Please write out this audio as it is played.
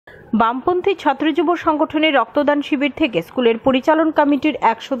বামপন্থী ছাত্র যুব সংগঠনের রক্তদান শিবির থেকে স্কুলের পরিচালন কমিটির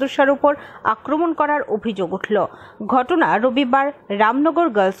এক সদস্যের উপর আক্রমণ করার অভিযোগ উঠল। ঘটনা রবিবার রামনগর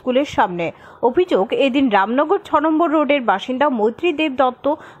গার্লস স্কুলের সামনে। অভিযোগ, এদিন রামনগর 6 নম্বর রোডের বাসিন্দা মৈত্রী দেব দত্ত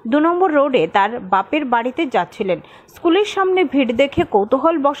 2 নম্বর রোডে তার বাপের বাড়িতে যাচ্ছিলেন। স্কুলের সামনে ভিড় দেখে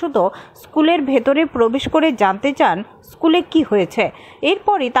কৌতূহলবশত স্কুলের ভেতরে প্রবেশ করে জানতে চান স্কুলে কি হয়েছে।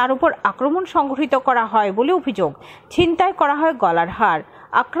 এরপরই তার উপর আক্রমণ সংঘটিত করা হয় বলে অভিযোগ। ছিনতাই করা হয় গলার হার।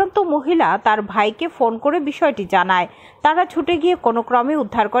 আক্রান্ত মহিলা তার ভাইকে ফোন করে বিষয়টি জানায়। তারা ছুটে গিয়ে কোনো ক্রমে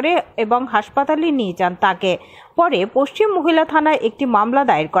উদ্ধার করে এবং হাসপাতালে নিয়ে যান তাকে। পরে পশ্চিম মহিলা থানায় একটি মামলা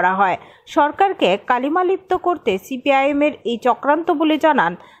দায়ের করা হয়। সরকারকে কালিমালিপ্ত করতে সিপিআইএমের এই চক্রান্ত বলে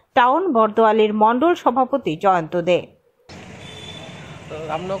জানান টাউন বর্দোয়ালির মণ্ডল সভাপতি জয়ন্ত দে।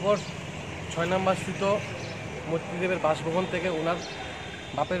 রামনগর 6 নম্বর স্থিত মৈত্রীদেবের বাসভবন থেকে ওনার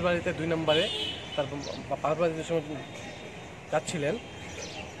বাপের বাড়িতে 2 নম্বরে তার বাপের বাড়িতে সময় যাচ্ছিলেন।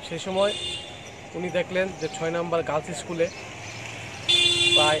 সেই সময় উনি দেখলেন যে 6 নম্বর গার্লস স্কুলে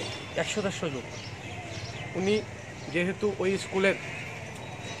প্রায় 100-150 লোক। উনি যেহেতু ওই স্কুলের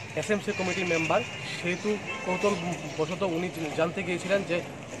এসএমসি কমিটির মেম্বার, সেহেতু কৌতূহলবশত উনি জানতে গিয়েছিলেন যে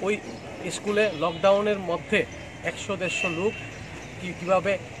ওই স্কুলে লকডাউনের মধ্যে 100-150 লোক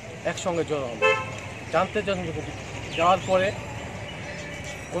কীভাবে একসঙ্গে জড়ো হবে। জানতে যাওয়ার পরে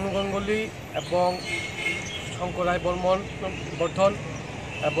অনু গঙ্গুলি এবং শঙ্কর রায় বর্ধন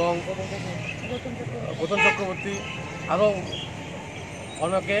এবং গৌতম চক্রবর্তী আরও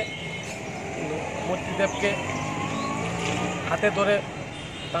অনেকে মৈত্রীদেবকে হাতে ধরে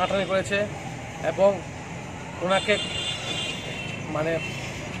টানাটানি করেছে এবং ওনাকে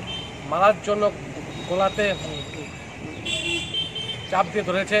মারার জন্য গলাতে চাপ দিয়ে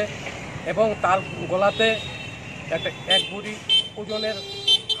ধরেছে এবং তার গলাতে এক বুড়ি ওজনের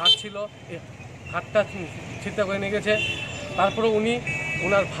হাত ছিল, এই হাতটা ছিনতাই করে নিয়ে গেছে। তারপরে উনি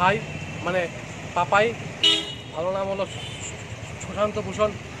ওনার ভাই পাপাই, ভালো নাম হলো সুশান্ত ভূষণ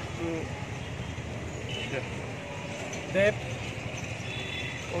দেব,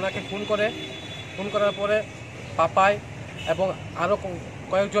 ওনাকে ফোন করার পরে পাপাই এবং আরও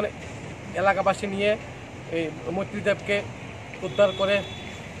কয়েকজন এলাকাবাসী নিয়ে এই মৈত্রীদেবকে উদ্ধার করে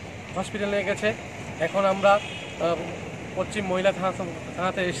হসপিটালে নিয়ে গেছে। এখন আমরা পশ্চিম মহিলা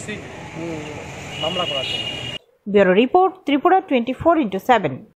থানাতে এসেছি মামলা করার জন্য। Bureau report, Tripura 24x7।